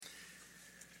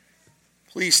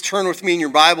Please turn with me in your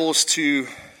Bibles to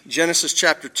Genesis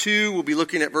chapter 2. We'll be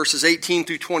looking at verses 18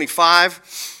 through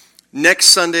 25. Next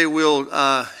Sunday we'll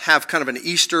have kind of an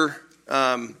Easter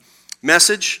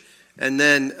message, and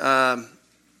then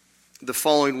the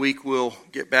following week we'll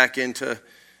get back into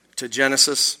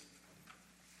Genesis.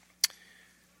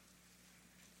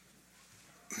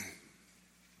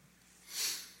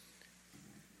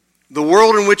 The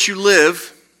world in which you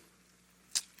live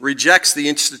rejects the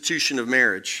institution of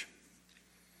marriage.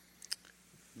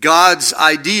 God's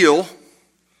ideal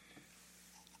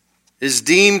is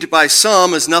deemed by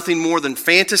some as nothing more than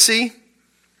fantasy,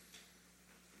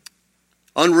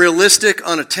 unrealistic,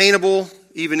 unattainable,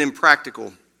 even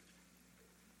impractical.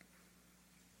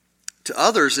 To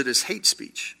others, it is hate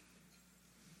speech.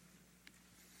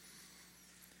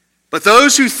 But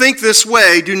those who think this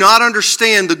way do not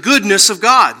understand the goodness of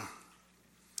God,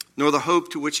 nor the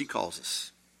hope to which He calls us.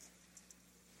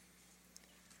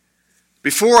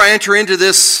 Before I enter into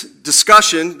this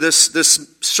discussion, this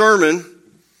sermon,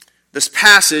 this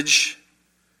passage,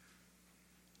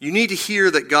 you need to hear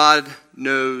that God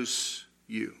knows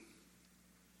you.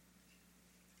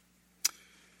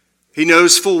 He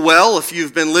knows full well if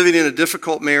you've been living in a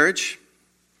difficult marriage.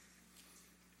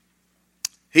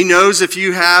 He knows if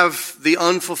you have the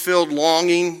unfulfilled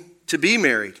longing to be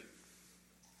married.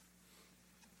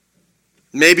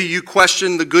 Maybe you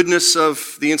question the goodness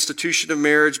of the institution of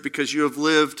marriage because you have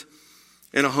lived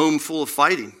in a home full of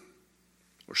fighting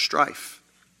or strife.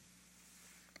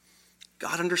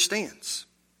 God understands.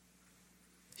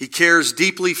 He cares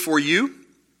deeply for you.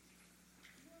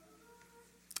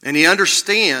 And He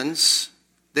understands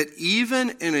that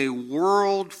even in a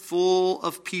world full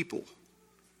of people,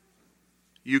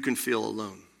 you can feel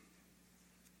alone.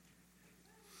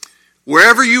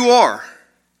 Wherever you are,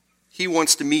 He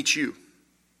wants to meet you.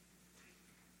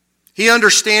 He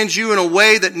understands you in a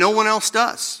way that no one else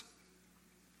does.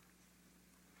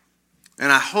 And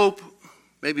I hope,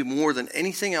 maybe more than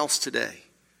anything else today,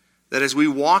 that as we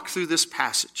walk through this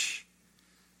passage,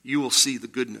 you will see the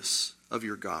goodness of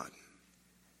your God.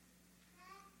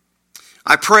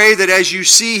 I pray that as you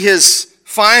see His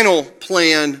final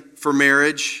plan for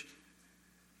marriage,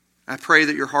 I pray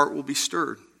that your heart will be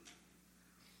stirred.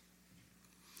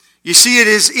 You see, it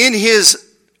is in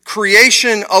His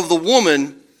creation of the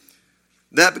woman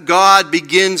that God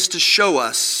begins to show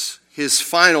us His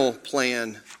final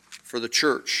plan for the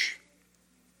church.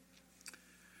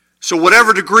 So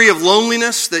whatever degree of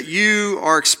loneliness that you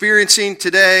are experiencing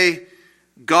today,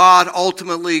 God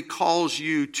ultimately calls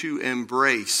you to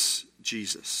embrace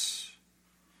Jesus.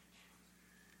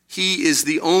 He is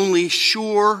the only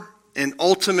sure and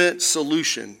ultimate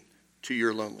solution to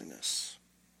your loneliness.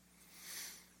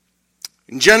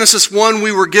 In Genesis 1,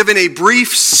 we were given a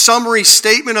brief summary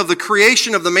statement of the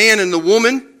creation of the man and the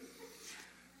woman.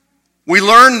 We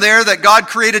learned there that God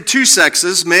created two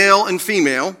sexes, male and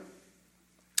female.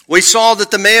 We saw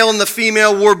that the male and the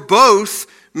female were both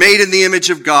made in the image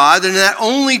of God, and that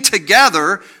only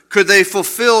together could they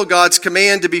fulfill God's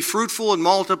command to be fruitful and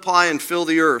multiply and fill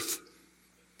the earth.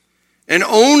 And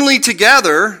only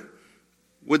together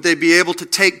would they be able to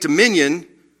take dominion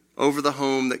over the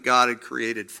home that God had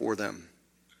created for them.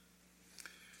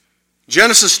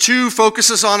 Genesis 2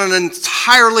 focuses on an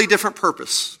entirely different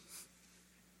purpose.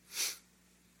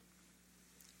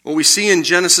 What we see in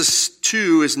Genesis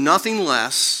 2 is nothing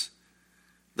less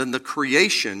than the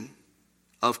creation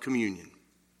of communion.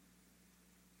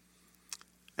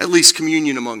 At least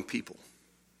communion among people.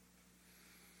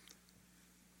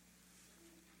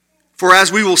 For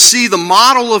as we will see, the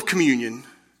model of communion,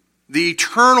 the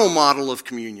eternal model of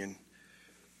communion,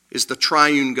 is the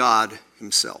triune God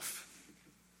Himself.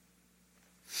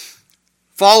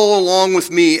 Follow along with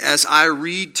me as I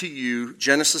read to you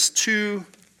Genesis 2,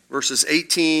 verses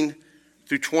 18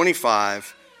 through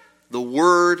 25, the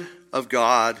Word of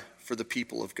God for the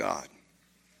people of God.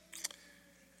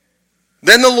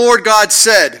 Then the Lord God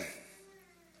said,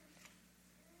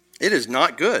 "It is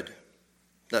not good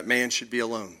that man should be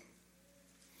alone.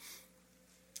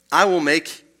 I will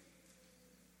make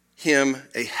him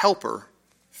a helper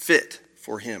fit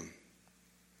for him."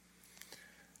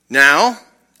 Now,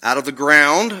 out of the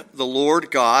ground, the Lord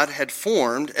God had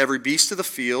formed every beast of the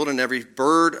field and every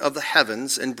bird of the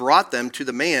heavens and brought them to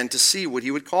the man to see what he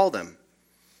would call them.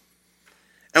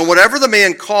 And whatever the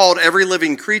man called every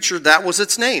living creature, that was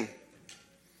its name.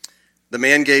 The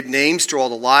man gave names to all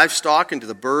the livestock and to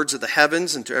the birds of the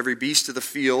heavens and to every beast of the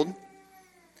field.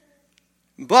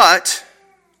 But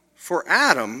for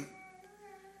Adam,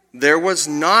 there was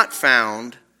not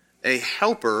found a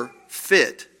helper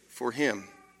fit for him.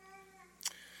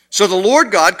 So the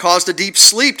Lord God caused a deep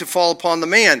sleep to fall upon the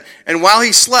man, and while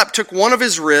he slept, took one of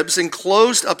his ribs and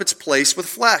closed up its place with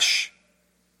flesh.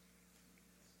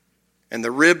 And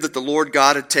the rib that the Lord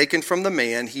God had taken from the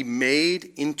man, he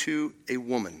made into a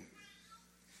woman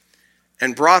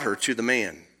and brought her to the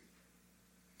man.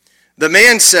 The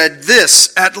man said,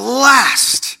 "This at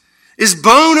last is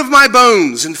bone of my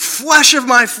bones and flesh of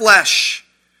my flesh.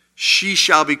 She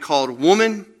shall be called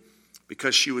woman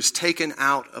because she was taken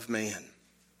out of man.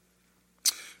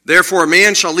 Therefore a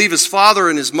man shall leave his father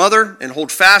and his mother and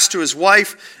hold fast to his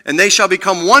wife, and they shall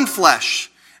become one flesh.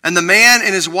 And the man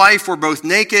and his wife were both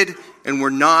naked and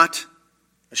were not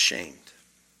ashamed."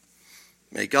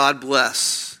 May God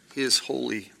bless his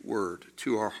holy word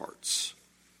to our hearts.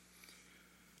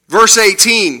 Verse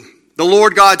 18, the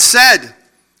Lord God said,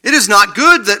 "It is not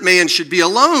good that man should be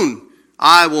alone.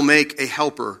 I will make a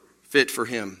helper fit for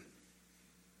him."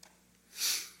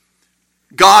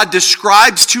 God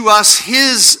describes to us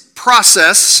his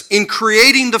process in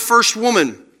creating the first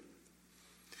woman.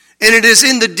 And it is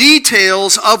in the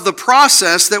details of the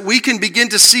process that we can begin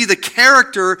to see the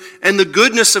character and the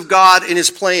goodness of God in his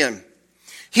plan.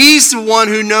 He's the one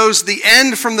who knows the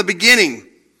end from the beginning.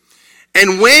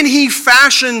 And when he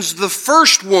fashions the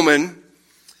first woman,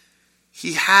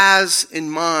 he has in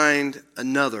mind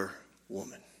another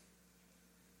woman.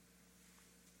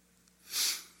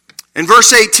 In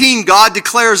verse 18, God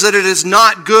declares that it is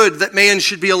not good that man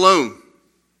should be alone.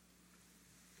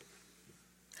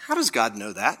 How does God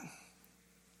know that?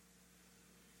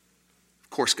 Of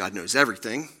course, God knows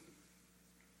everything.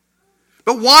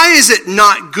 But why is it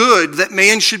not good that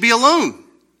man should be alone?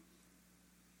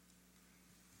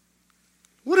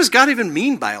 What does God even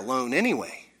mean by alone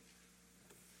anyway?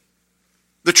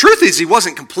 The truth is, he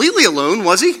wasn't completely alone,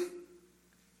 was he?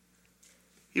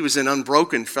 He was in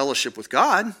unbroken fellowship with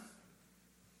God.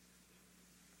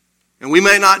 And we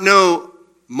may not know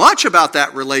much about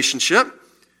that relationship,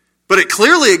 but it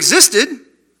clearly existed.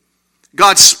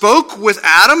 God spoke with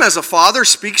Adam as a father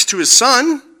speaks to his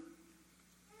son.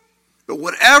 But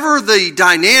whatever the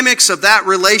dynamics of that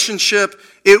relationship,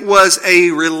 it was a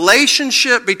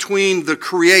relationship between the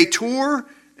creator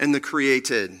and the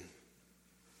created.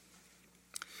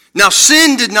 Now,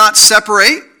 sin did not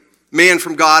separate man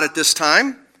from God at this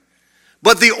time,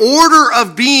 but the order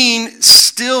of being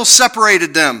still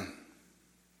separated them.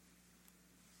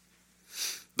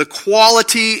 The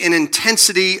quality and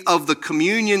intensity of the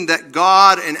communion that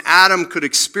God and Adam could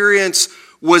experience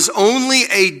was only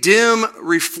a dim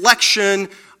reflection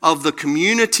of the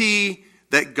community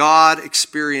that God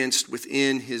experienced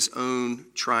within his own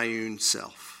triune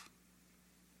self.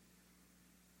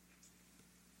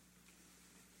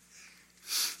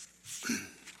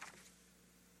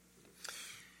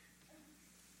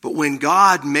 But when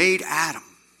God made Adam,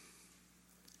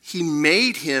 he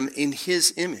made him in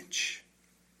his image.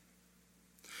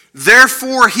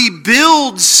 Therefore, he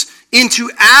builds into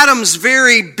Adam's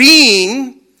very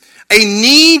being a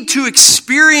need to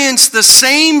experience the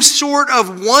same sort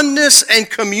of oneness and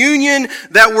communion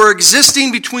that were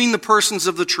existing between the persons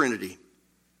of the Trinity.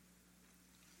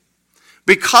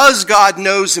 Because God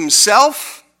knows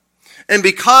himself, and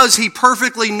because he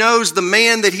perfectly knows the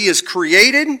man that he has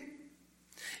created,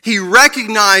 he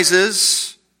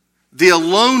recognizes the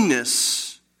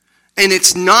aloneness and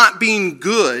it's not being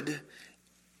good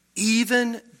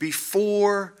even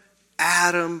before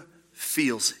Adam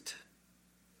feels it.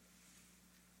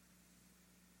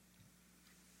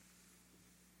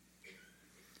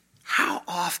 How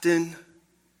often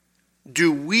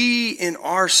do we in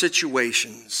our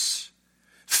situations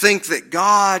think that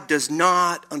God does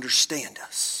not understand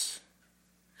us,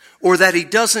 or that he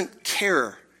doesn't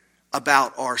care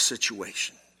about our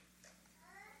situation?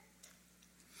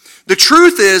 The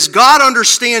truth is, God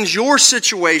understands your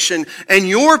situation and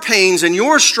your pains and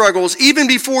your struggles even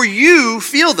before you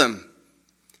feel them.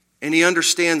 And he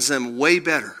understands them way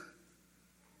better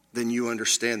than you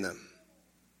understand them.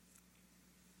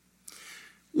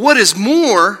 What is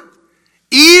more,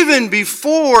 even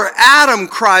before Adam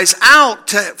cries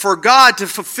out for God to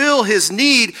fulfill his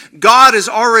need, God is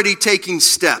already taking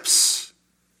steps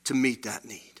to meet that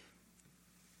need.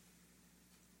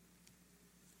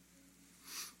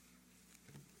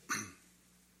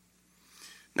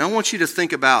 Now I want you to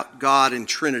think about God in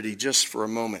Trinity just for a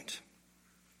moment.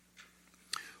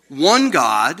 One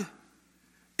God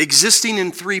existing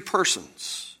in three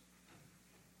persons.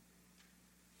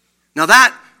 Now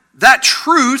that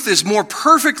truth is more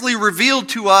perfectly revealed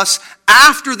to us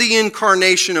after the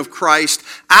incarnation of Christ,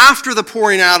 after the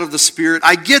pouring out of the Spirit.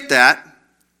 I get that.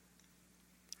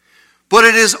 But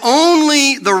it is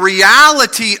only the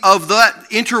reality of that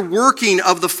interworking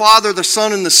of the Father, the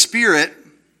Son, and the Spirit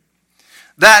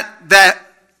that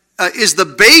is the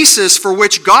basis for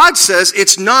which God says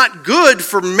it's not good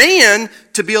for man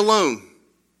to be alone.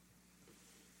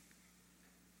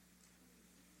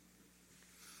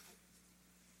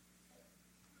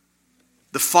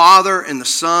 The Father and the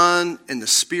Son and the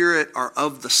Spirit are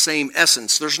of the same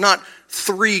essence. There's not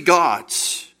three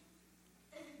gods.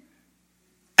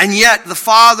 And yet the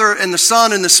Father and the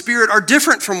Son and the Spirit are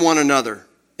different from one another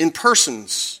in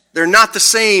persons. They're not the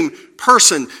same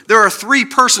person. There are three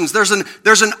persons. There's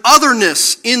an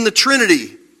otherness in the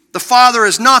Trinity. The Father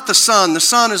is not the Son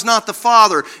is not the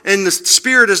Father, and the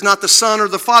Spirit is not the Son or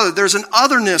the Father. There's an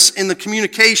otherness in the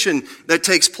communication that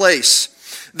takes place.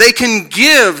 They can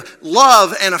give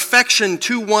love and affection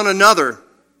to one another.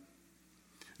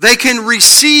 They can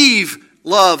receive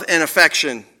love and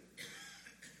affection.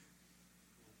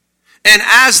 And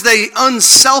as they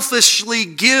unselfishly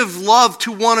give love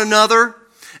to one another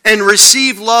and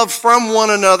receive love from one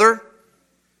another,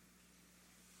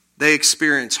 they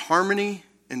experience harmony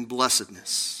and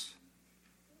blessedness.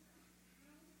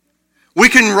 We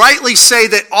can rightly say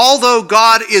that although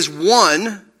God is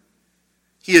one,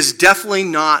 He is definitely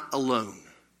not alone.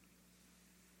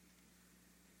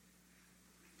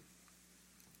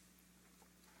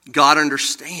 God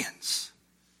understands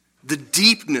the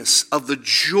deepness of the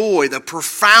joy, the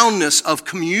profoundness of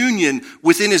communion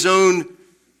within His own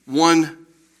one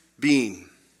being.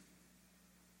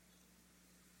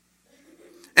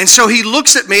 And so He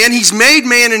looks at man, He's made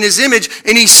man in His image,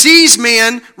 and He sees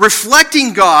man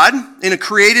reflecting God in a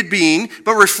created being,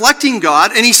 but reflecting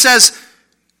God, and He says,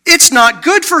 it's not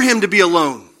good for him to be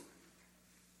alone.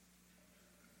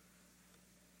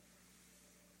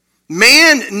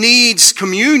 Man needs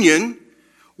communion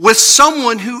with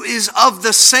someone who is of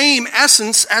the same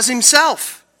essence as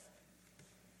himself.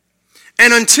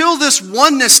 And until this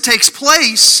oneness takes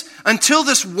place, until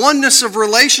this oneness of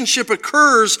relationship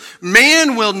occurs,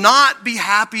 man will not be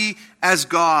happy as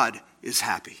God is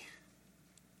happy.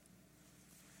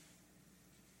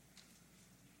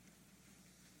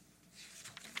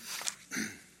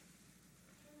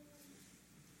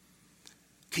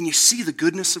 Can you see the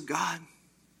goodness of God?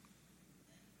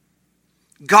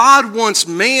 God wants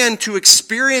man to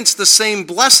experience the same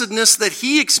blessedness that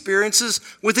he experiences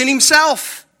within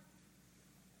himself.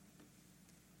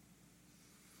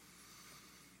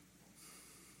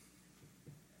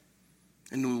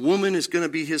 And the woman is going to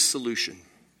be his solution.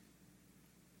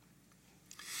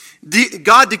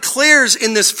 God declares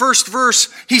in this first verse,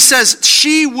 he says,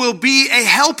 she will be a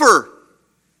helper.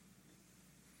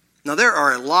 Now there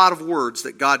are a lot of words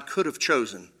that God could have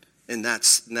chosen in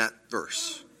that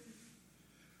verse.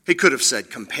 He could have said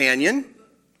companion.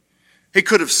 He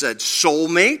could have said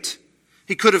soulmate.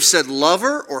 He could have said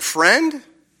lover or friend.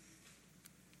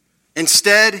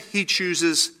 Instead, he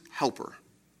chooses helper.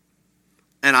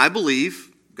 And I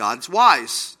believe God's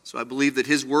wise. So I believe that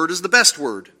his word is the best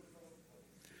word.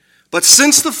 But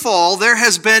since the fall, there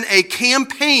has been a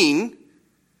campaign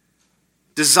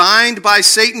designed by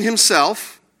Satan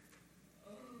himself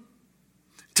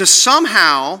to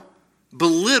somehow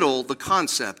belittle the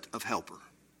concept of helper.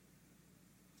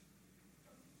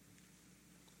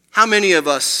 How many of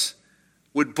us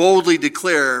would boldly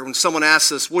declare when someone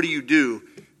asks us, what do you do?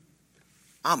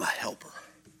 I'm a helper.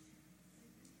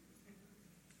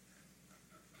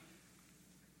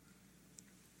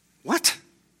 What?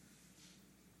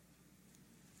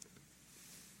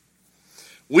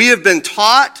 We have been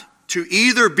taught to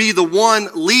either be the one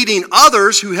leading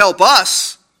others who help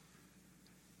us,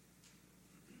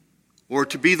 or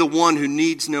to be the one who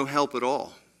needs no help at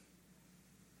all.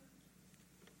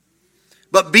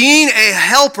 But being a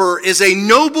helper is a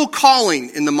noble calling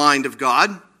in the mind of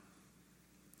God.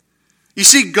 You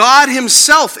see, God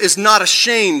himself is not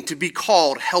ashamed to be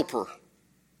called helper.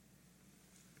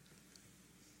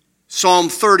 Psalm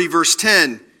 30, verse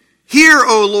 10. Hear,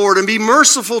 O Lord, and be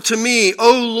merciful to me.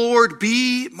 O Lord,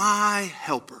 be my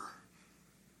helper.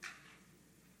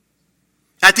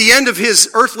 At the end of his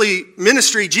earthly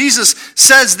ministry, Jesus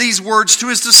says these words to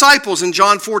his disciples in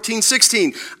John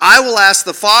 14:16. I will ask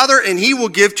the Father, and he will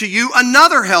give to you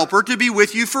another helper to be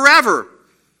with you forever.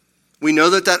 We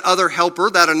know that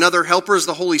another helper is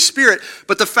the Holy Spirit.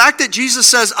 But the fact that Jesus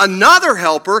says another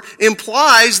helper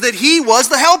implies that he was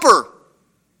the helper.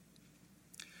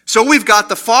 So we've got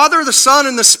the Father, the Son,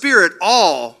 and the Spirit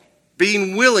all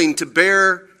being willing to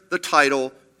bear the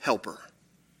title helper.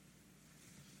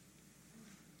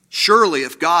 Surely,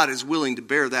 if God is willing to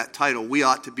bear that title, we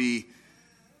ought to be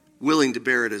willing to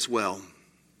bear it as well.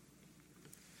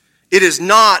 It is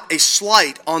not a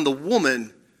slight on the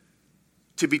woman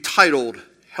to be titled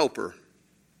helper.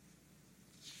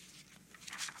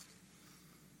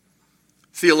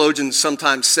 Theologians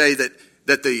sometimes say that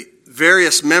the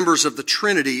various members of the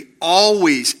Trinity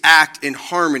always act in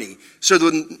harmony. So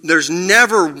there's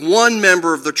never one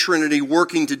member of the Trinity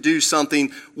working to do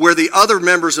something where the other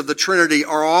members of the Trinity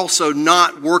are also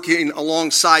not working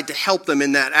alongside to help them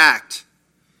in that act.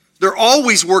 They're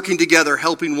always working together,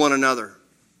 helping one another.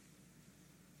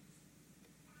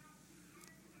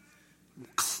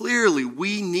 Clearly,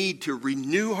 we need to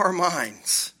renew our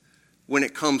minds when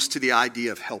it comes to the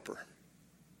idea of helper.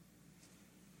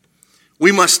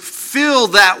 We must fill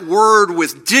that word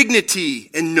with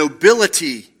dignity and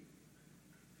nobility.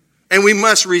 And we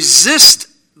must resist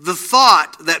the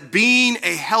thought that being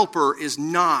a helper is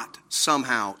not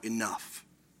somehow enough.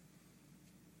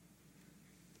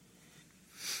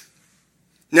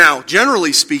 Now,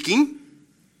 generally speaking,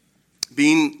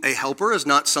 being a helper is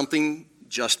not something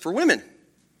just for women.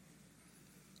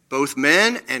 Both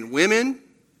men and women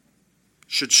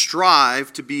should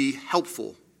strive to be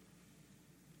helpful.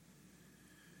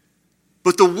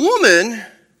 But the woman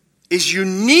is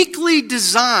uniquely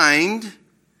designed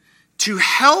to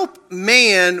help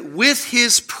man with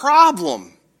his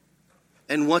problem.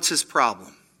 And what's his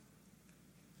problem?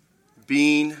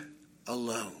 Being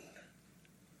alone.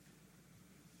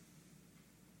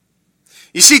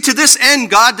 You see, to this end,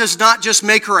 God does not just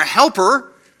make her a helper,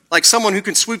 like someone who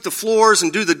can sweep the floors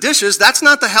and do the dishes. That's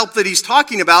not the help that he's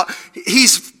talking about.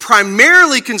 He's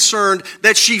primarily concerned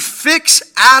that she fix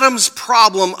Adam's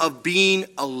problem of being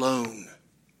alone.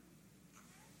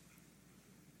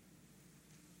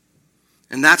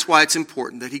 And that's why it's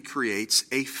important that he creates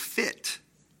a fit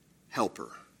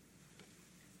helper.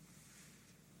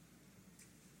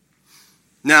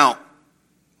 Now,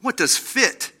 what does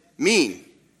fit mean?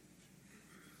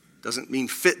 Doesn't mean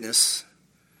fitness.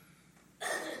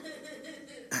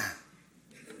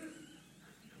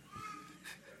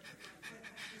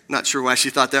 Not sure why she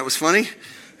thought that was funny.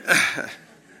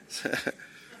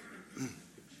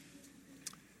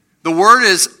 The word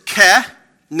is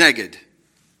keneged.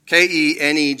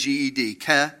 Keneged.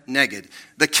 Keneged.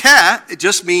 The it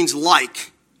just means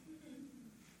like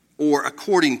or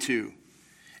according to.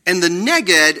 And the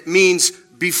neged means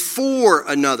before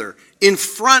another, in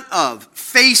front of,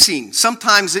 facing.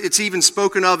 Sometimes it's even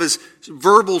spoken of as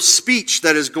verbal speech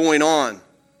that is going on.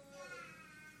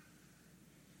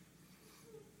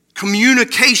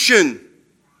 Communication.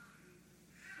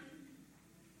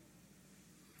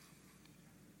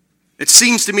 It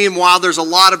seems to me, and while there's a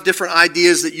lot of different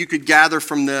ideas that you could gather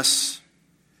from this,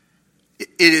 it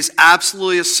is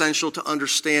absolutely essential to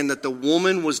understand that the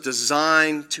woman was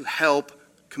designed to help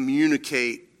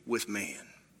communicate with man.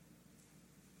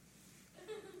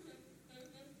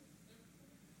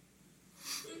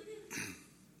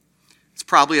 It's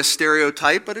probably a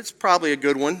stereotype, but it's probably a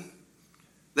good one,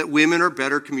 that women are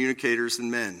better communicators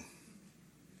than men.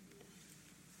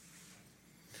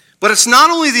 But it's not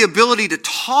only the ability to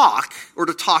talk or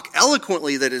to talk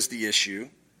eloquently that is the issue.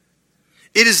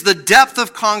 It is the depth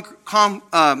of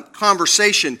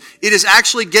conversation. It is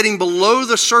actually getting below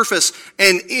the surface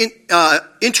and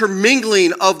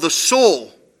intermingling of the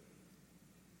soul.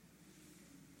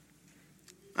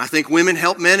 I think women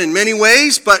help men in many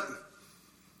ways, but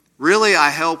really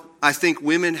I think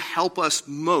women help us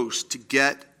most to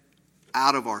get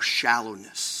out of our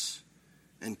shallowness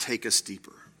and take us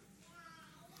deeper,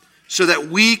 so that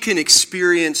we can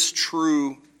experience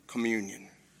true communion.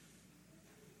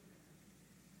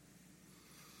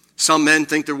 Some men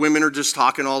think their women are just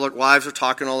talking their wives are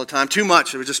talking all the time. Too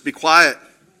much. It would just be quiet.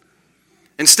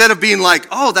 Instead of being like,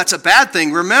 oh, that's a bad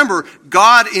thing. Remember,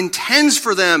 God intends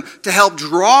for them to help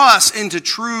draw us into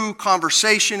true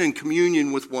conversation and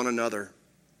communion with one another.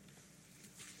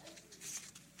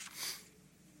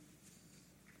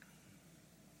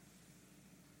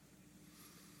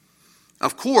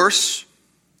 Of course,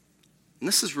 and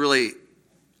this is really,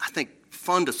 I think,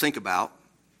 fun to think about,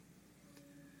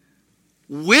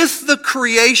 with the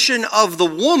creation of the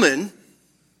woman,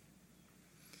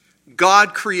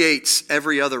 God creates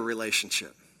every other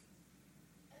relationship.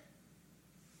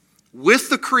 With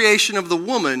the creation of the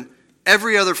woman,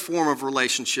 every other form of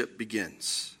relationship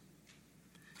begins.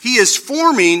 He is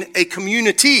forming a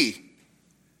community.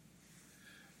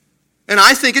 And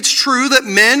I think it's true that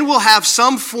men will have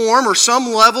some form or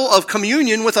some level of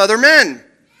communion with other men.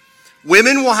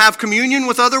 Women will have communion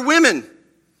with other women.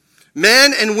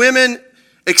 Men and women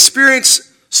experience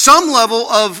some level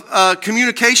of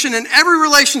communication in every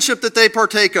relationship that they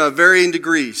partake of, varying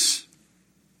degrees.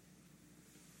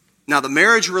 Now, the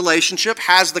marriage relationship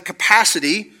has the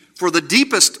capacity for the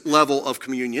deepest level of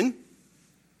communion.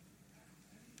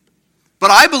 But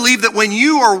I believe that when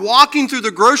you are walking through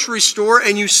the grocery store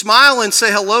and you smile and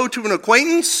say hello to an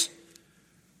acquaintance,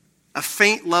 a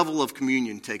faint level of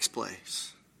communion takes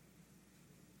place.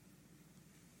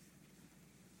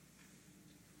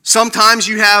 Sometimes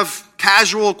you have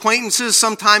casual acquaintances,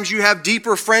 sometimes you have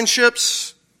deeper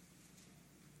friendships.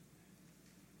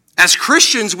 As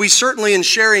Christians, we certainly in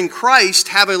sharing Christ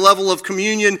have a level of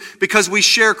communion because we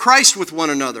share Christ with one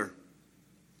another.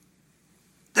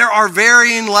 There are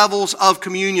varying levels of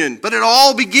communion, but it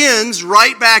all begins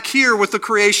right back here with the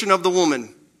creation of the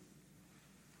woman.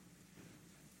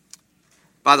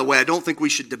 By the way, I don't think we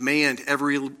should demand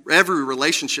every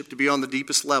relationship to be on the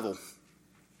deepest level.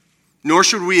 Nor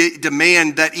should we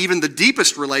demand that even the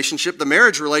deepest relationship, the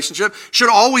marriage relationship, should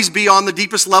always be on the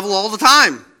deepest level all the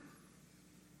time.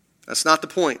 That's not the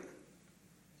point.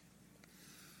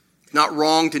 It's not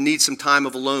wrong to need some time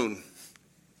of alone.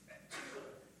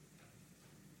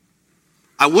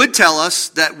 I would tell us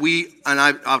that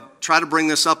I'll try to bring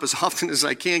this up as often as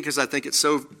I can because I think it's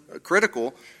so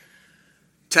critical.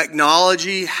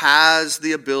 Technology has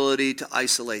the ability to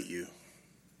isolate you.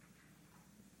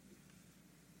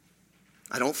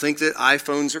 I don't think that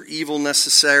iPhones are evil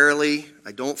necessarily.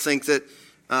 I don't think that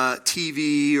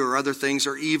TV or other things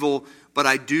are evil, but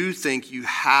I do think you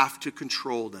have to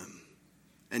control them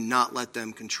and not let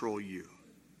them control you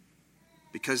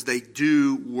because they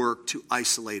do work to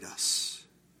isolate us.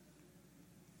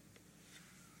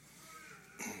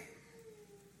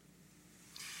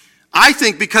 I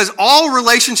think because all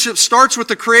relationship starts with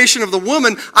the creation of the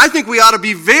woman, I think we ought to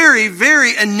be very,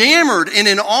 very enamored and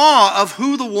in awe of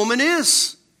who the woman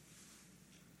is.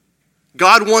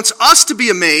 God wants us to be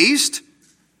amazed.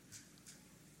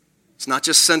 It's not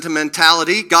just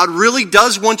sentimentality. God really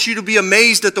does want you to be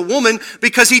amazed at the woman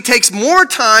because he takes more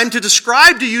time to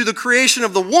describe to you the creation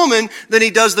of the woman than he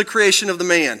does the creation of the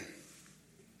man.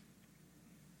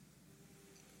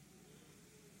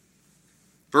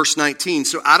 Verse 19,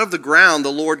 so out of the ground the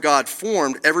Lord God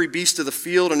formed every beast of the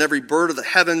field and every bird of the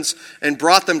heavens and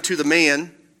brought them to the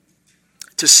man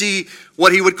to see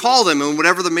what he would call them. And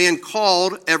whatever the man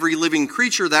called every living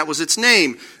creature, that was its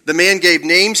name. The man gave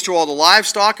names to all the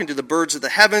livestock and to the birds of the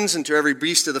heavens and to every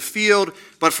beast of the field.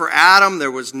 But for Adam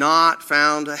there was not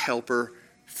found a helper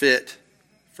fit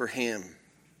for him.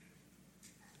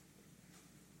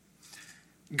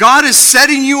 God is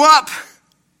setting you up.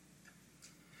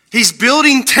 He's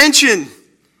building tension.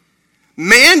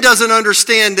 Man doesn't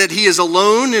understand that he is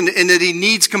alone and that he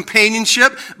needs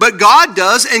companionship, but God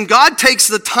does, and God takes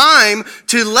the time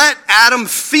to let Adam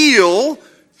feel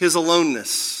his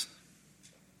aloneness.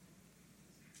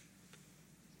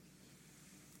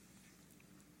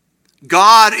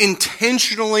 God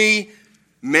intentionally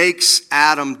makes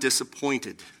Adam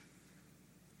disappointed.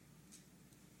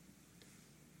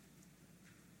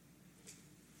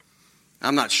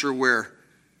 I'm not sure where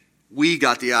we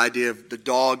got the idea of the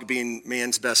dog being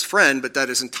man's best friend, but that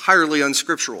is entirely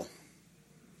unscriptural.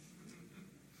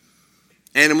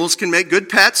 Animals can make good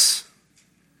pets,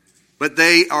 but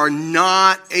they are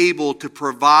not able to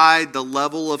provide the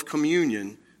level of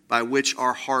communion by which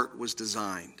our heart was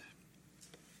designed.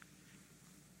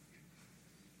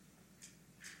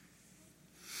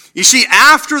 You see,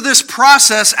 after this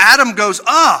process, Adam goes,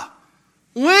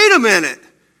 wait a minute.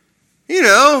 You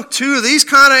know, two of these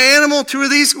kind of animal, two of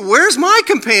these, where's my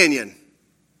companion?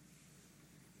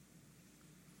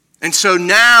 And so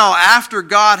now, after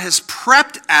God has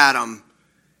prepped Adam,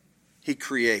 he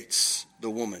creates the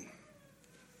woman.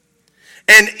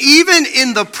 And even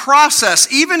in the process,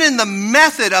 even in the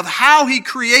method of how he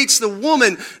creates the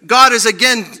woman, God is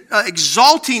again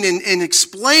exalting and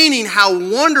explaining how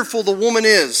wonderful the woman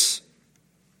is.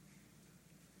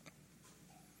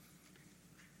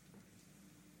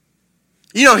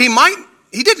 You know,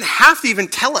 he didn't have to even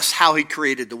tell us how he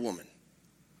created the woman.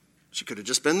 She could have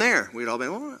just been there. We'd all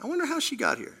been, I wonder how she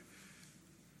got here.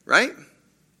 Right?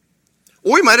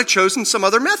 Or he might have chosen some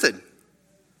other method.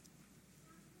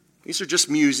 These are just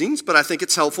musings, but I think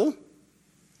it's helpful.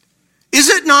 Is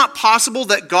it not possible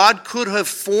that God could have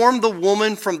formed the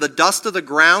woman from the dust of the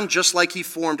ground just like he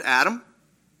formed Adam?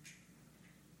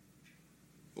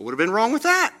 What would have been wrong with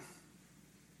that?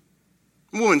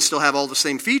 Women still have all the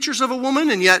same features of a woman,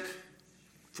 and yet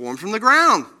formed from the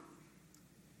ground.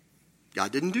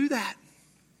 God didn't do that.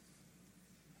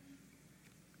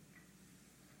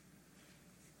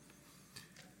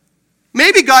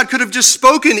 Maybe God could have just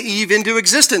spoken Eve into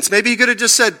existence. Maybe he could have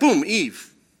just said, boom,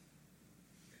 Eve.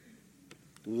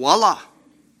 Voila,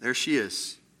 there she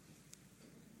is.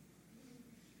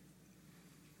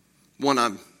 One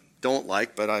I don't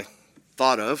like, but I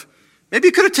thought of. Maybe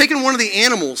he could have taken one of the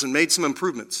animals and made some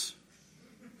improvements.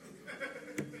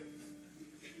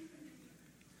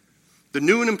 The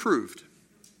new and improved.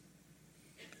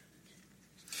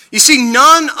 You see,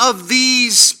 none of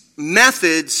these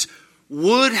methods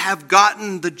would have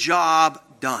gotten the job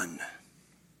done.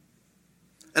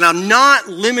 And I'm not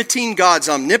limiting God's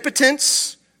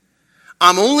omnipotence.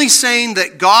 I'm only saying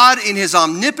that God in his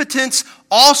omnipotence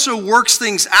also works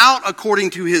things out according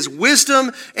to his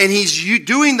wisdom, and he's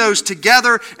doing those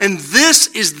together, and this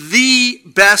is the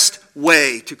best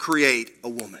way to create a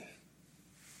woman.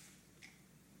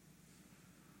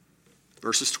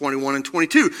 Verses 21 and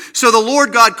 22. So the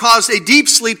Lord God caused a deep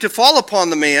sleep to fall upon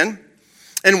the man,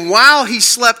 and while he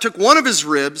slept, took one of his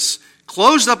ribs,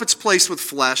 closed up its place with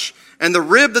flesh, and the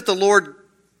rib that the Lord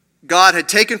God had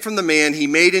taken from the man, he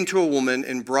made into a woman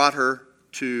and brought her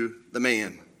to the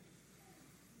man.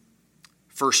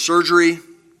 First surgery,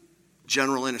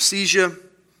 general anesthesia.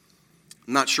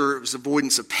 I'm not sure it was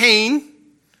avoidance of pain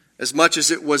as much as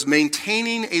it was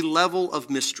maintaining a level of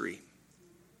mystery.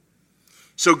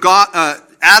 So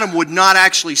Adam would not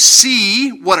actually see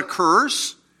what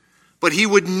occurs, but he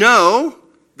would know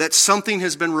that something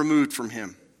has been removed from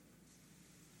him.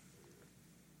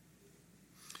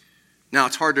 Now,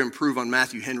 it's hard to improve on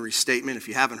Matthew Henry's statement. If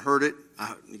you haven't heard it,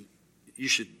 you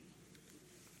should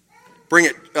bring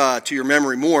it to your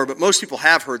memory more. But most people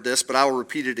have heard this, but I will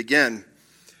repeat it again.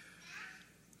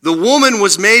 The woman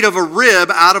was made of a rib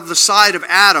out of the side of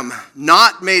Adam,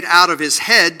 not made out of his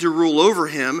head to rule over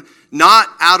him, not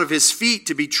out of his feet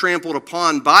to be trampled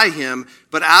upon by him,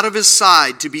 but out of his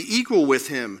side to be equal with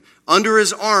him, under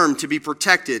his arm to be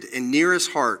protected, and near his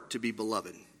heart to be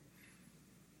beloved.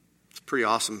 It's a pretty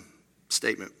awesome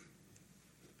statement.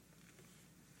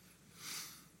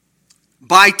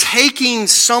 By taking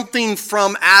something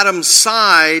from Adam's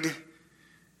side,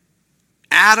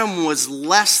 Adam was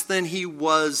less than he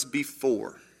was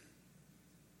before.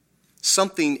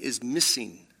 Something is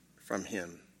missing from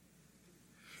him.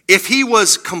 If he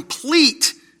was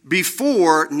complete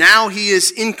before, now he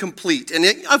is incomplete. And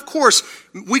of course,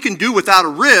 we can do without a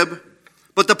rib,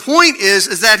 but the point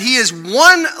is that he is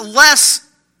one less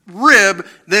rib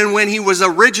than when he was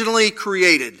originally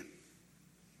created.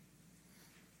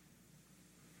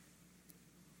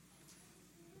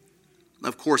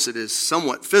 Of course, it is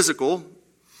somewhat physical,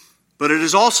 but it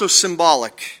is also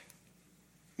symbolic.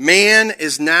 Man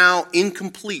is now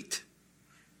incomplete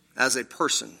as a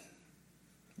person,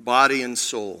 body and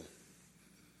soul.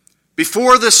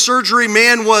 Before the surgery,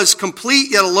 man was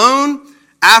complete yet alone.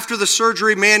 After the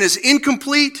surgery, man is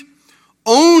incomplete.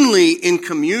 Only in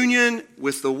communion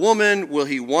with the woman will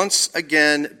he once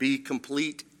again be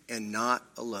complete and not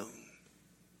alone.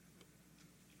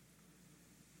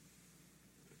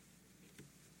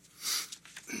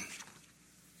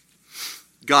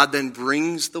 God then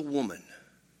brings the woman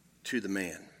to the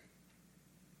man.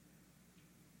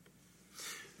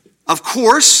 Of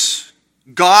course,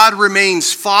 God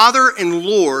remains Father and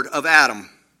Lord of Adam.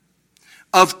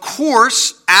 Of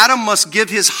course, Adam must give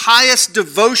his highest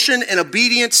devotion and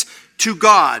obedience to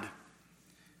God.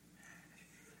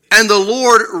 And the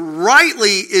Lord rightly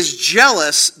is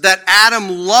jealous that Adam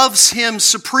loves him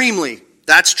supremely.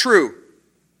 That's true.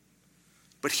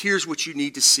 But here's what you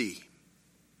need to see.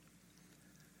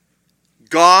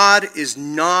 God is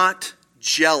not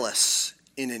jealous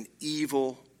in an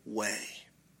evil way.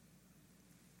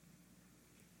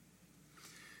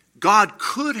 God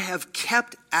could have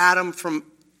kept Adam from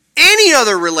any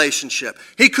other relationship.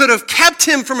 He could have kept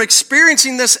him from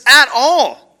experiencing this at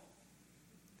all.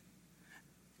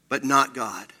 But not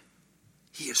God.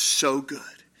 He is so good.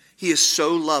 He is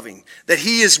so loving that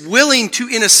he is willing to,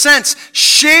 in a sense,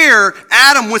 share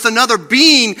Adam with another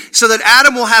being so that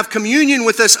Adam will have communion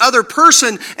with this other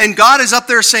person. And God is up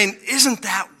there saying, isn't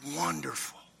that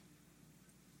wonderful?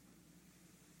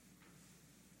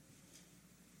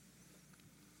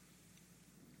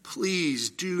 Please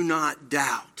do not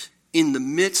doubt in the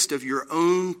midst of your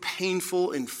own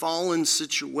painful and fallen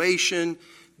situation,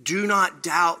 do not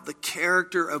doubt the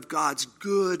character of God's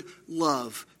good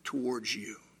love towards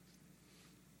you.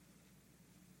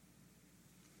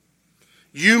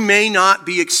 You may not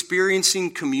be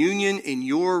experiencing communion in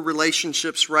your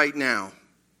relationships right now,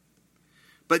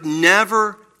 but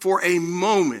never for a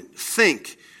moment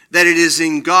think that it is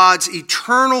in God's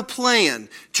eternal plan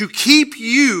to keep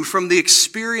you from the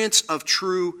experience of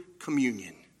true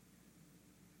communion.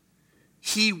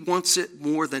 He wants it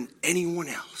more than anyone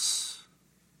else.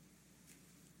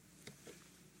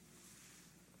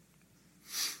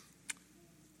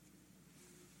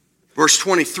 Verse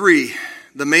 23,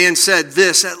 the man said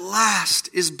this, "At last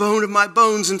is bone of my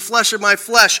bones and flesh of my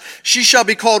flesh. She shall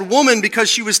be called woman because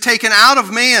she was taken out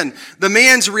of man." The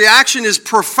man's reaction is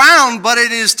profound, but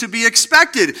it is to be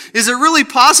expected. Is it really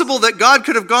possible that God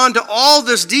could have gone to all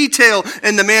this detail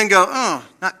and the man go, "Oh,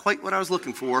 not quite what I was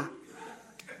looking for"?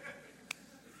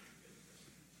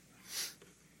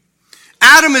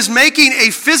 Adam is making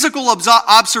a physical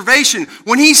observation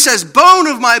when he says, "Bone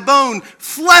of my bone,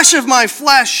 flesh of my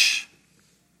flesh."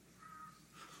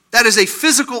 That is a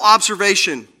physical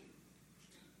observation.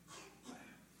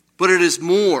 But it is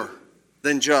more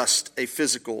than just a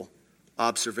physical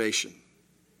observation.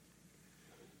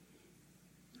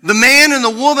 The man and the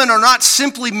woman are not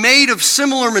simply made of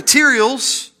similar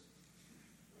materials.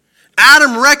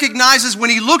 Adam recognizes when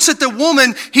he looks at the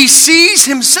woman, he sees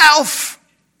himself.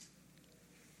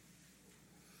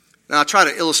 Now, I'll try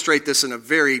to illustrate this in a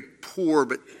very poor,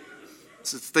 but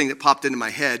it's a thing that popped into my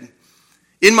head.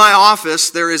 In my office,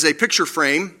 there is a picture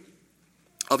frame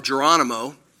of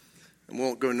Geronimo. And we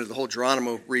won't go into the whole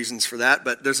Geronimo reasons for that,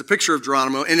 but there's a picture of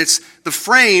Geronimo, and the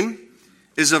frame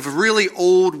is of really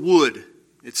old wood.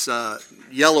 It's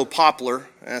yellow poplar.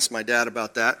 I asked my dad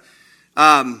about that.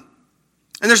 And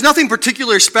there's nothing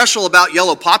particularly special about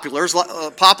yellow poplars.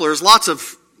 Lots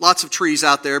of trees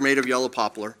out there made of yellow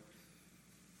poplar.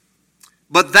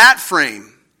 But that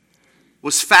frame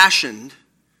was fashioned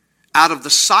out of the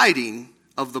siding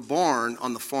of the barn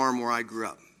on the farm where I grew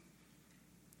up.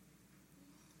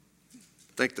 I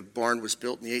think the barn was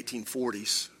built in the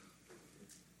 1840s.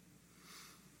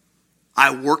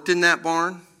 I worked in that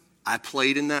barn. I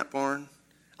played in that barn.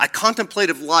 I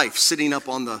contemplated life sitting up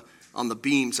on the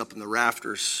beams up in the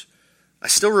rafters. I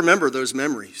still remember those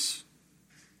memories.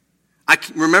 I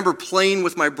remember playing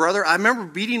with my brother. I remember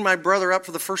beating my brother up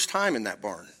for the first time in that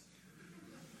barn.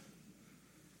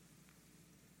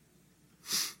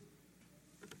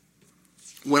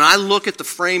 When I look at the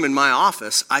frame in my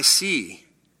office, I see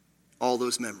all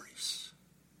those memories.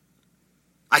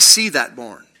 I see that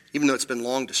barn, even though it's been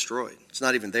long destroyed. It's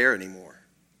not even there anymore.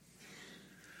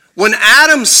 When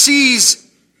Adam sees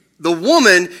the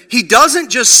woman, he doesn't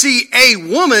just see a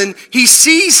woman, he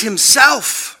sees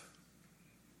himself.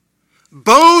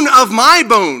 Bone of my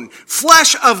bone,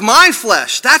 flesh of my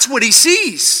flesh. That's what he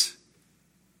sees.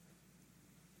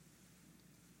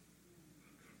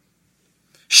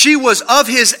 She was of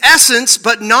his essence,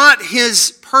 but not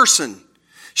his person.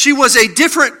 She was a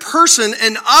different person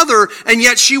and other, and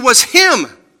yet she was him.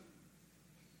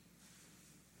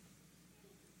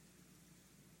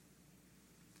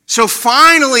 So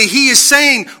finally, he is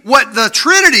saying what the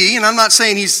Trinity, and I'm not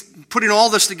saying he's putting all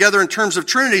this together in terms of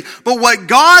Trinity, but what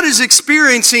God is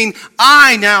experiencing,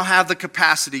 I now have the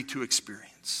capacity to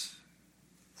experience.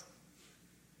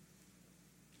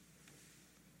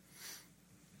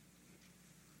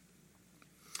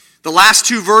 The last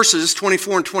two verses,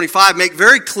 24 and 25, make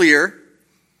very clear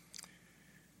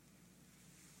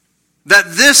that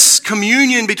this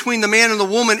communion between the man and the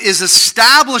woman is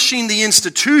establishing the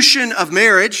institution of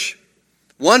marriage.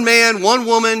 One man, one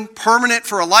woman, permanent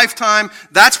for a lifetime.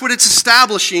 That's what it's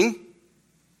establishing.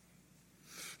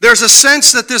 There's a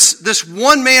sense that this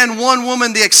one man, one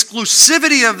woman, the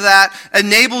exclusivity of that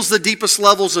enables the deepest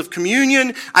levels of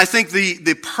communion. I think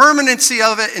the permanency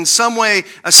of it in some way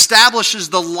establishes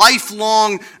the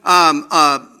lifelong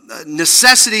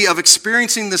necessity of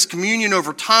experiencing this communion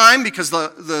over time, because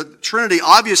the Trinity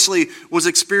obviously was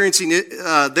experiencing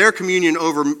their communion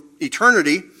over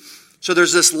eternity. So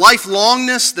there's this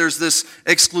lifelongness, there's this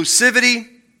exclusivity.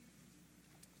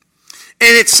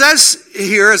 And it says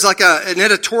here, as like an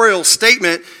editorial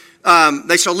statement,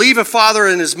 they shall leave a father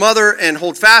and his mother and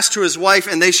hold fast to his wife,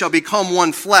 and they shall become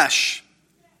one flesh.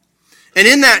 And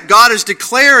in that, God is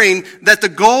declaring that the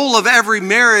goal of every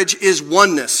marriage is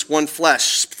oneness, one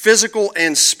flesh, physical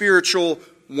and spiritual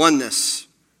oneness.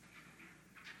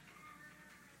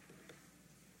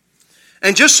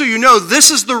 And just so you know,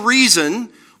 this is the reason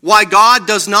why God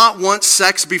does not want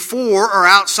sex before or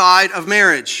outside of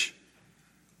marriage.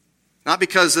 Not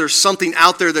because there's something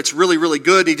out there that's really, really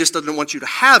good and he just doesn't want you to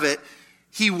have it.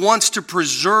 He wants to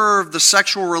preserve the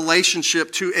sexual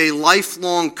relationship to a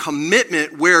lifelong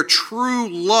commitment where true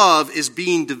love is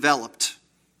being developed.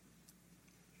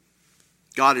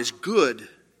 God is good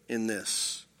in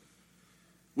this.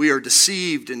 We are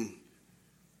deceived and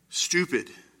stupid,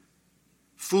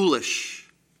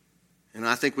 foolish. And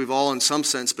I think we've all in some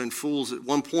sense been fools at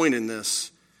one point in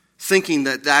this, thinking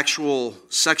that the actual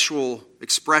sexual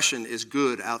expression is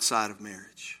good outside of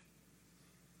marriage.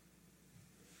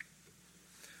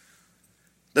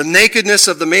 The nakedness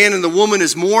of the man and the woman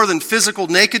is more than physical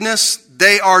nakedness.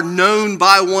 They are known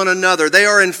by one another. They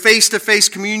are in face-to-face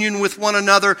communion with one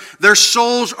another. Their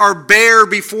souls are bare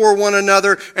before one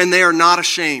another, and they are not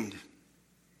ashamed.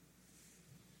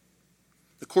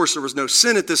 Of course, there was no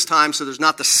sin at this time, so there's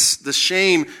not the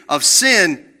shame of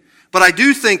sin. But I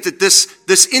do think that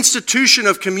this institution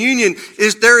of communion,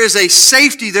 there is a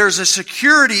safety, there's a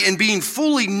security in being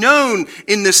fully known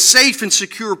in this safe and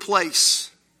secure place.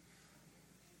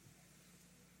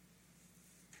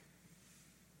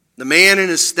 The man and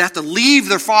his, they have to leave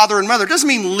their father and mother. It doesn't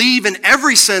mean leave in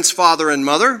every sense father and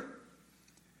mother.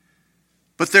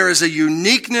 But there is a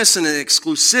uniqueness and an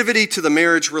exclusivity to the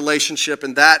marriage relationship,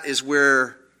 and that is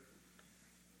where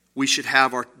we should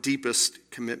have our deepest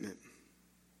commitment.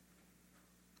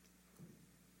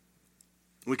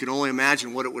 We can only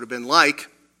imagine what it would have been like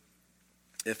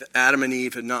if Adam and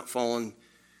Eve had not fallen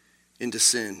into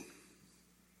sin.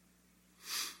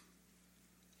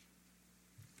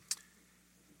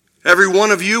 Every one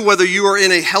of you, whether you are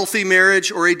in a healthy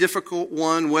marriage or a difficult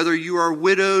one, whether you are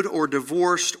widowed or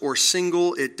divorced or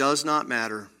single, it does not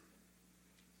matter.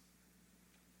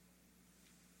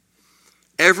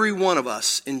 Every one of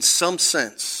us, in some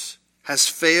sense, has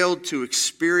failed to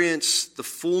experience the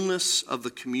fullness of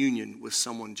the communion with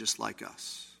someone just like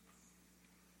us.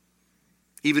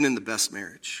 Even in the best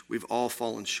marriage, we've all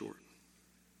fallen short.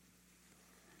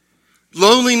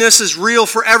 Loneliness is real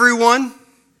for everyone.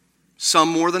 Some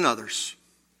more than others.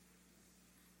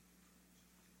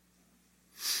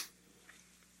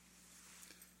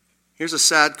 Here's a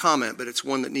sad comment, but it's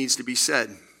one that needs to be said.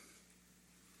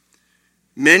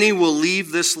 Many will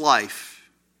leave this life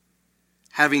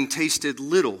having tasted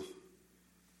little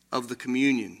of the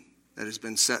communion that has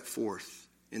been set forth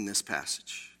in this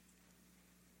passage.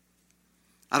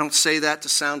 I don't say that to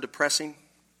sound depressing.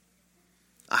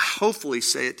 I hopefully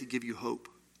say it to give you hope.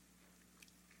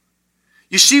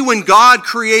 You see, when God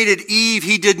created Eve,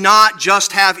 He did not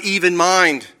just have Eve in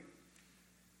mind.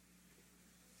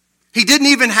 He didn't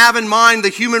even have in mind the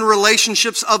human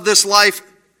relationships of this life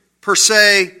per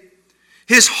se.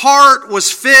 His heart was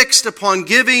fixed upon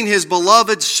giving His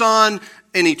beloved Son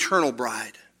an eternal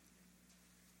bride.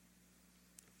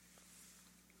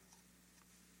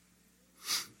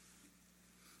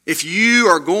 If you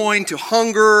are going to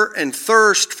hunger and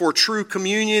thirst for true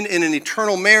communion in an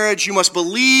eternal marriage, you must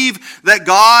believe that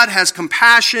God has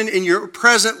compassion in your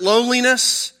present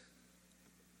loneliness.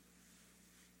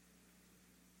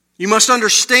 You must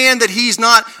understand that He's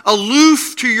not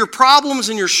aloof to your problems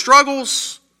and your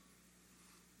struggles.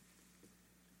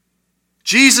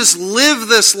 Jesus lived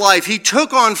this life. He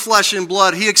took on flesh and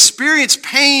blood. He experienced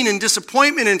pain and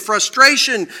disappointment and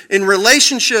frustration in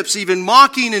relationships, even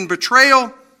mocking and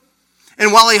betrayal.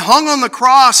 And while He hung on the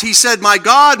cross, He said, my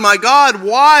God,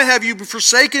 why have you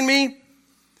forsaken me?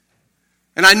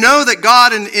 And I know that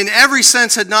God in every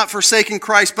sense had not forsaken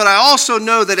Christ, but I also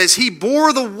know that as He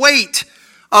bore the weight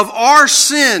of our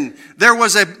sin, there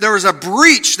was a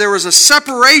breach, there was a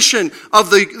separation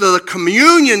of the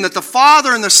communion that the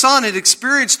Father and the Son had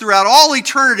experienced throughout all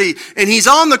eternity. And He's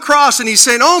on the cross and He's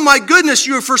saying, oh my goodness,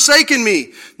 you have forsaken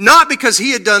me. Not because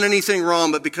He had done anything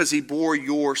wrong, but because He bore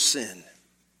your sin.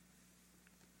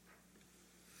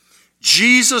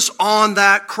 Jesus on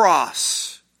that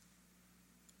cross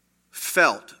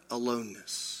felt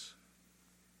aloneness.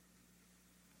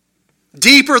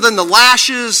 Deeper than the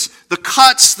lashes, the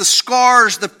cuts, the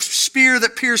scars, the spear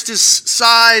that pierced His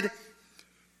side.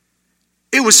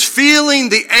 It was feeling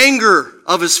the anger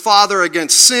of His Father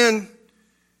against sin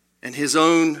and His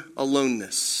own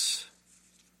aloneness.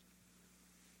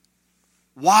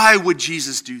 Why would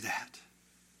Jesus do that?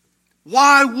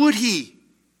 Why would He?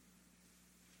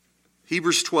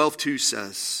 Hebrews 12:2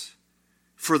 says,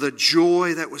 for the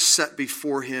joy that was set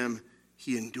before Him,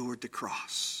 He endured the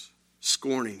cross,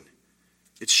 scorning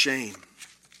its shame.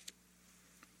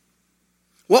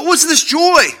 What was this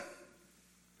joy?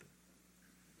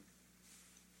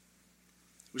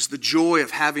 It was the joy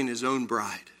of having His own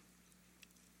bride,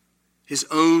 His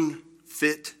own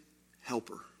fit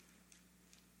helper,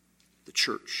 the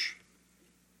church.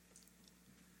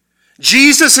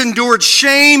 Jesus endured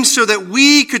shame so that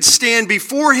we could stand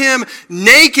before Him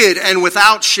naked and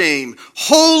without shame,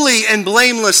 holy and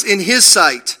blameless in His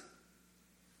sight.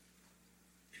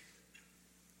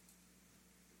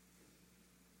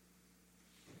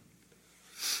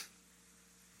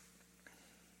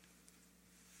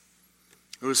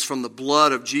 It was from the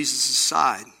blood of Jesus'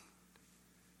 side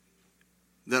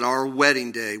that our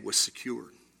wedding day was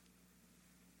secured.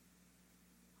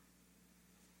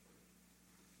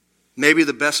 Maybe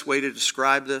the best way to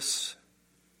describe this,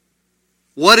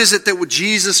 What is it that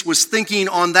Jesus was thinking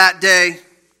on that day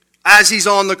as he's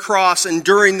on the cross,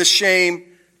 enduring the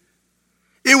shame?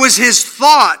 It was his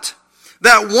thought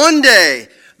that one day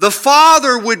the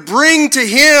Father would bring to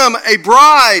him a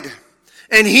bride,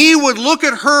 and he would look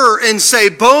at her and say,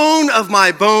 "Bone of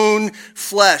my bone,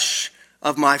 flesh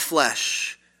of my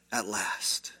flesh," at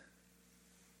last.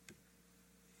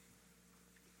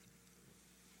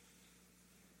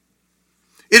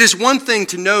 It is one thing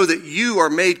to know that you are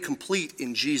made complete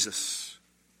in Jesus.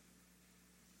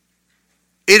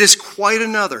 It is quite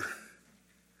another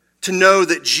to know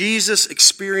that Jesus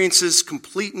experiences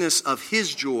completeness of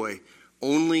his joy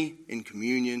only in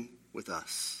communion with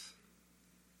us.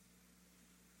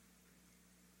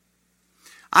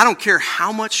 I don't care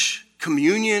how much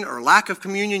communion or lack of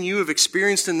communion you have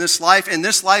experienced in this life, and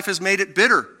this life has made it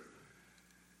bitter.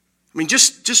 I mean,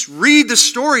 just read the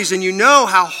stories and you know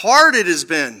how hard it has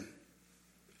been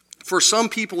for some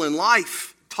people in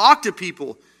life. Talk to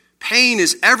people. Pain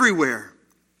is everywhere.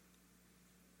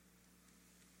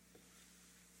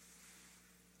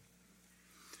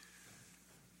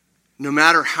 No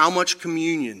matter how much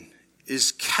communion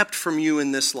is kept from you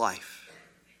in this life,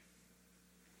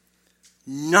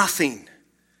 nothing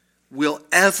will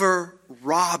ever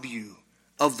rob you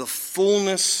of the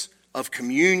fullness of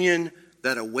communion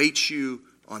that awaits you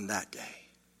on that day.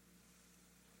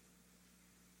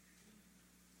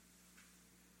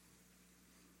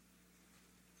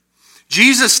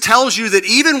 Jesus tells you that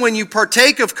even when you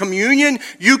partake of communion,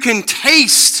 you can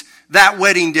taste that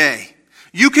wedding day.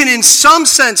 You can in some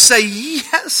sense say,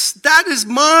 "Yes, that is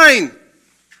mine."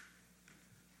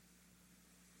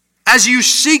 As you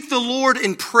seek the Lord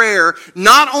in prayer,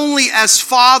 not only as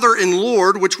Father and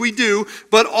Lord, which we do,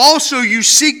 but also you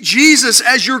seek Jesus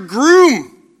as your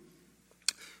groom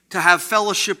to have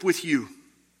fellowship with you.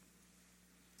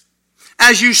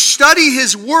 As you study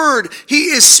his word,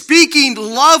 he is speaking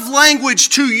love language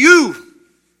to you.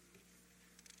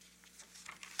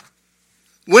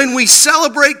 When we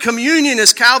celebrate communion,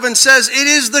 as Calvin says, it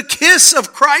is the kiss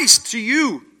of Christ to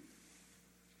you.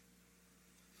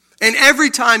 And every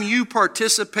time you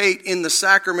participate in the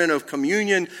sacrament of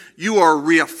communion, you are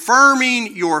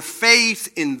reaffirming your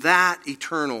faith in that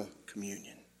eternal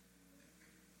communion.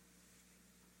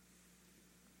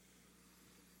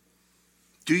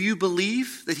 Do you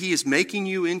believe that he is making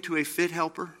you into a fit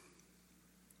helper?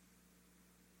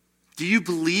 Do you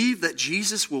believe that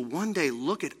Jesus will one day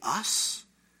look at us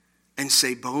and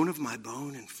say, "Bone of my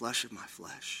bone and flesh of my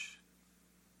flesh"?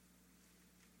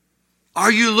 Are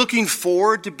you looking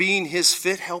forward to being his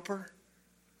fit helper?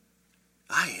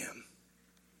 I am.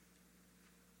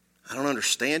 I don't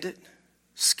understand it.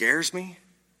 Scares me.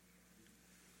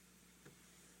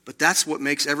 But that's what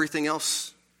makes everything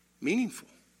else meaningful.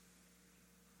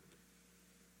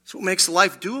 It's what makes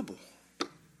life doable.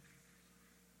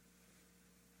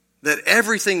 That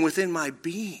everything within my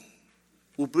being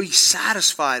will be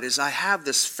satisfied as I have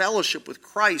this fellowship with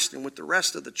Christ and with the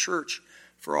rest of the church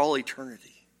for all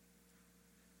eternity.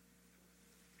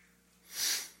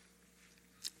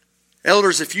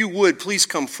 Elders, if you would, please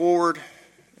come forward,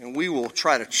 and we will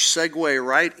try to segue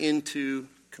right into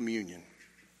communion.